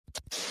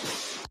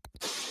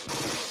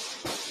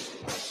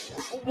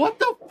What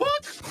the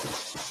fuck?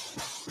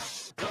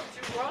 Don't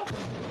you, bro?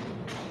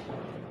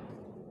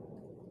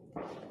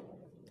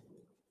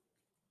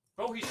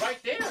 Bro, he's right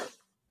there.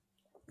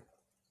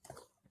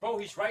 Bro,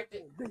 he's right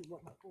there.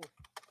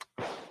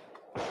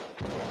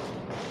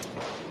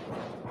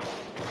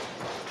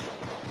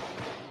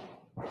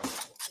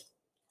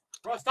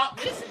 Bro, stop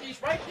missing.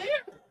 He's right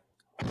there.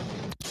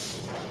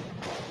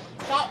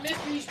 Stop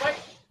missing. He's right.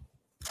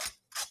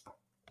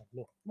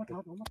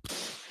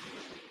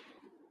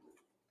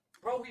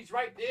 Bro, he's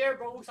right there,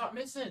 bro. Stop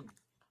missing.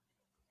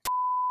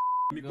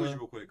 Let me quiz you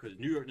real quick, because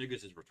New York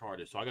niggas is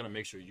retarded, so I gotta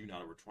make sure you're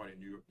not a retarded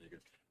New York nigga.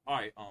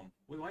 Alright,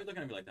 why are you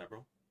looking at me like that,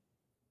 bro?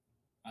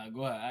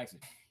 Go ahead, ask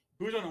it.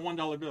 Who's on the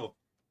 $1 bill?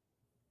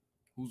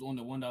 Who's on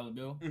the $1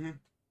 bill? Mm-hmm.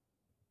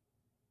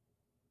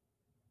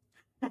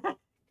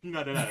 You're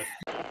not that ass.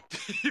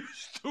 You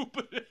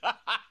stupid.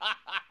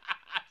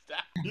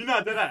 You're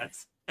not that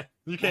ass.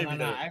 You can't be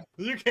that.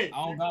 You can't. I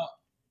don't know.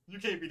 You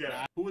can't be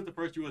that. Who was the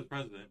first U.S.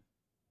 president?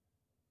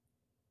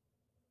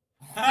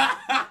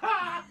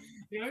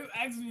 You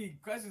ask me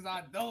questions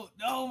I don't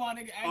know, my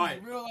nigga.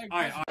 Ask me real life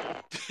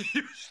questions.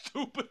 You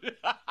stupid.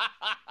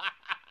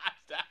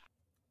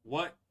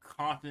 What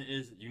continent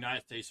is the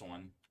United States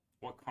on?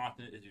 What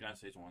continent is the United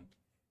States on?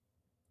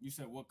 You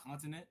said what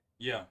continent?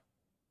 Yeah.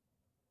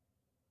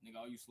 Nigga,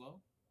 are you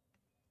slow?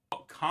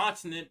 What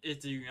continent is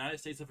the United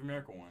States of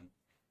America on?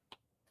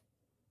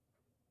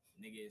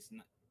 Nigga, it's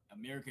not.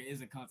 America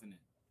is a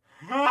continent.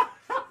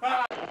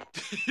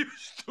 You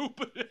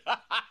stupid.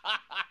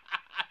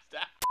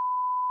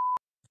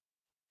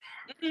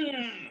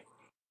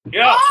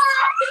 Yeah. Oh,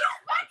 he's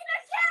fucking the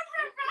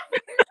camera, bro.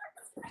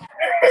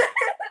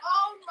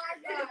 Oh my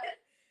god.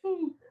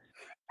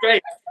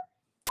 Great.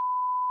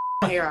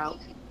 Hair out.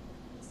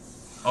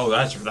 Oh,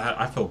 that's.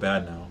 I feel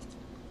bad now.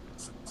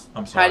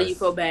 I'm sorry. How do you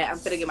feel bad? I'm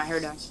finna get my hair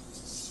done.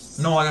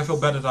 No, I feel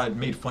bad that I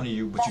made fun of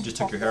you, but you just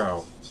took your hair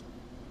out.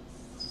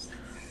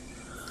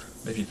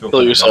 Make you feel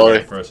Oh, you're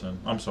sorry. Person.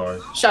 I'm sorry.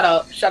 Shut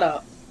up. Shut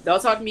up.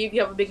 Don't talk to me if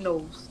you have a big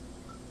nose.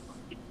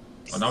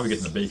 Oh, now we're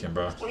getting the bacon,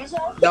 bro.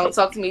 Don't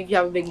talk to me if you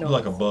have a big nose. You're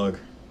like a bug.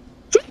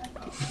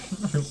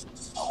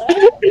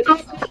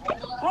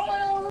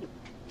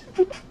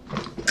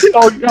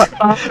 Oh,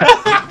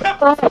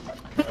 God.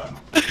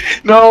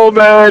 No,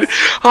 man.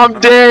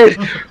 I'm dead.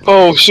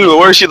 Oh, shoot.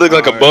 Where does she look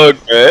like a bug,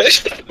 man?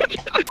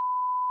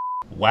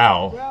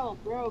 Wow.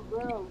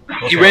 Bro.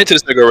 He ran to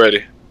this nigga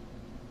already.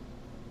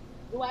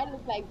 Do I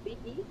look like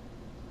Biggie?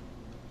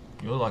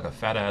 You look like a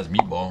fat ass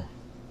meatball.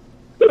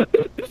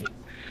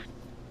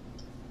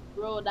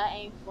 Bro, that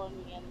ain't funny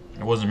anymore.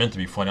 It wasn't meant to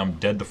be funny. I'm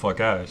dead the fuck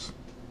ass.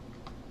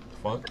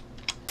 Fuck.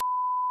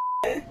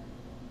 Get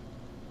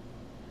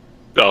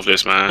off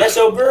this, man. That's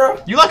your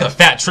girl? You like a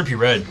fat trippy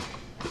red.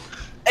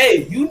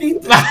 Hey, you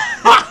need to.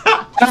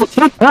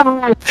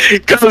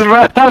 Cause,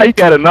 bro, you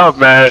got enough,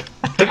 man.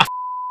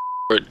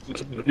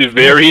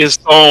 Various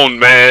tone,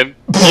 man.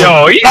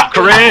 Yo, he's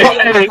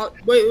crazy.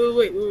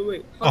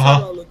 Wait. How tall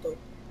do I look, though?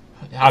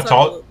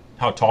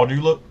 How tall do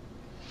you look?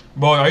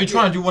 Bro, are you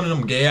trying to do one of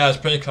them gay ass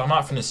pranks? Cause I'm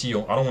not finna see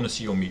you. I don't want to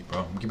see your meat,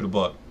 bro. Give it a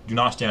buck. Do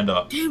not stand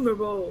up. Damn it,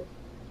 bro.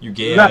 You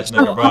gay ass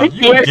nigga, bro.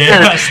 You gay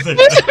ass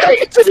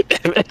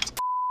nigga.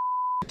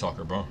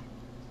 Talker, bro.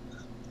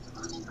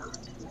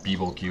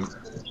 Bebo cute.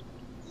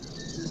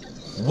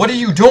 What are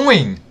you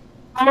doing?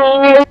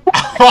 Oh,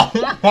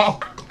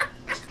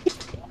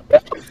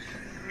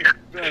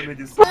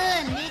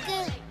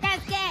 nigga,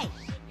 that's gay.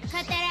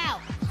 Cut that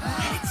out.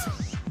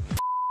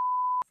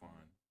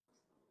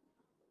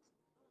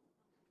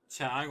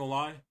 Chat, I ain't gonna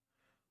lie.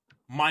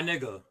 My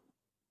nigga.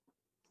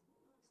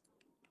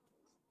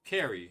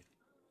 Carrie.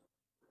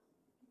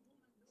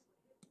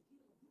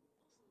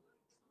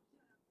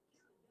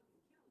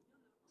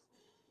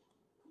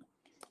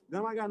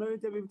 Damn, I got no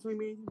interview between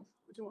me and you.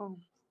 What you want?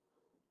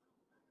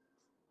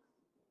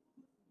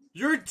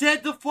 You're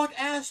dead the fuck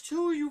ass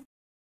too, you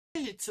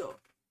it.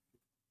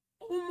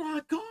 Oh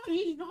my god,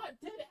 he's not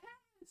dead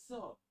ass.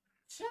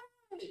 Chat.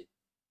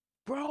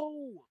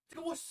 Bro.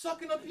 It was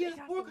sucking a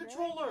PS4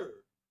 controller.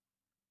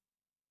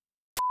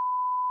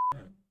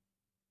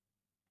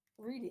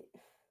 Read it.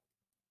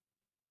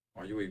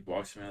 Are you a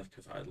boxing match?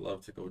 Because I'd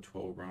love to go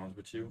 12 rounds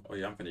with you. Oh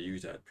yeah, I'm gonna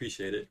use that.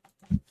 Appreciate it.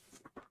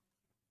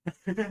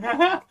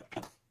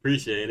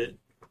 Appreciate it.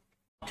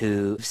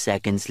 2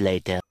 seconds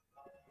later.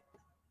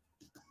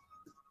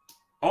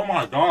 Oh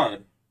my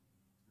god.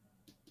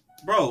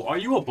 Bro, are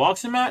you a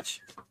boxing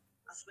match?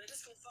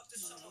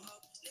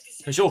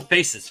 Because your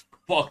face is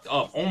fucked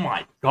up. Oh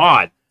my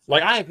god.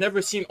 Like, I have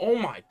never seen. Oh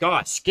my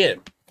god,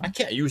 Skip. I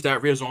can't use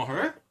that Riz on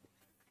her.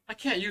 I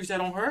can't use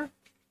that on her.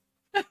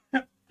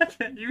 I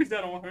can't use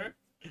that on her.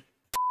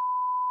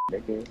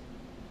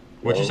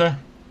 What'd you say?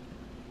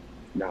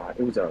 Nah, it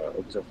was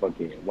a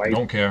fucking white.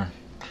 Don't care.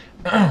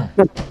 Them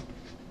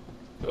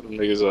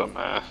niggas up,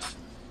 man.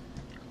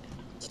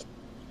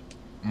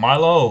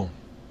 Milo. Oh,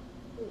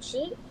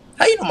 shit.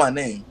 How you know my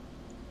name?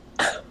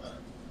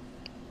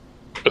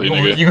 You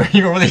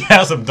gonna really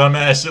have some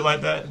dumbass shit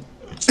like that?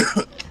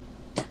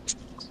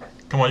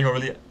 Come on, you gonna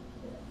really?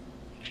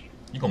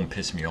 You gonna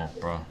piss me off,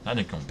 bro. That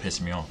nigga gonna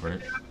piss me off,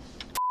 right?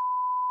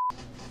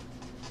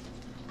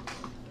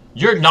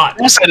 You're not.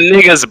 That's a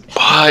nigga's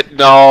butt.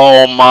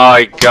 Oh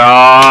my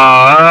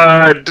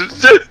god.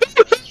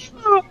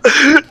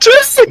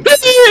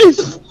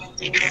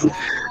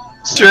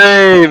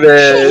 Trey,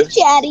 man.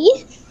 Chatty.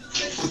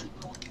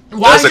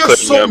 Why That's a is there clip,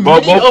 so man.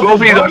 many of Both of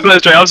these are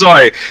clips, Trey. I'm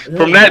sorry.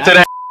 From that to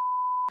that.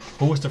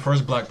 Who was the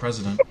first black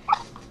president?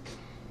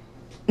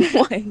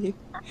 What?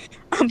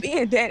 I'm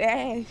being dead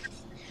ass.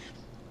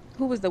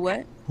 Who was the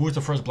what? Who was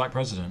the first black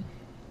president?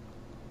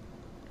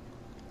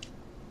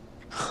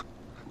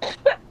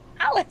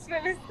 I was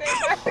gonna say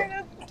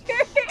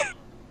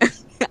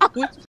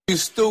You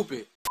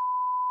stupid.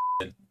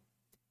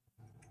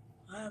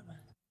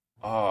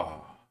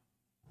 Oh,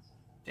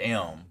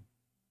 damn.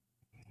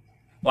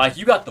 Like,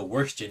 you got the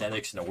worst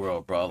genetics in the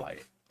world, bro.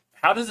 Like,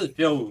 how does it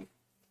feel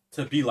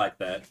to be like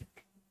that?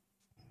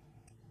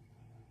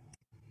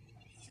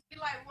 Be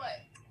like what?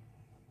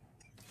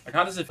 Like,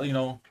 how does it feel, you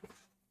know,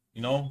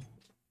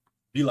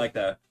 be like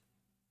that?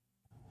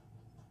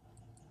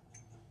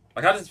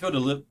 Like, how does it feel to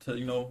live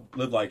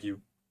like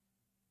you?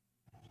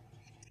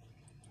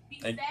 Be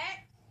Like,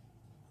 fat?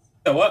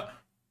 yeah, what?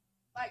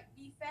 Like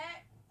be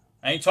fat?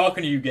 I ain't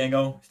talking to you,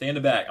 Gango. Stay in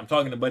the back. I'm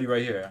talking to Buddy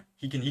right here.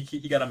 He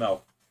got a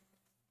mouth.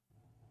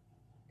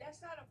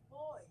 That's not a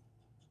boy.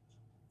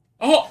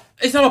 Oh,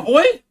 it's not a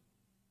boy?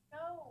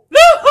 No.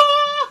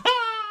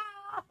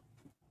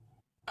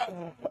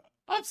 No!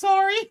 I'm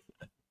sorry.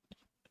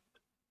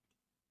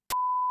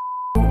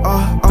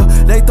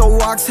 They throw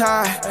rocks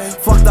high,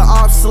 fuck the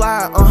ops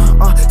slide,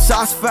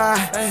 shots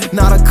fired,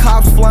 not a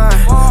cop's flying,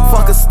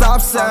 fuck a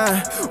stop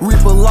sign,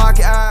 Reaper lock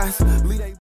eyes.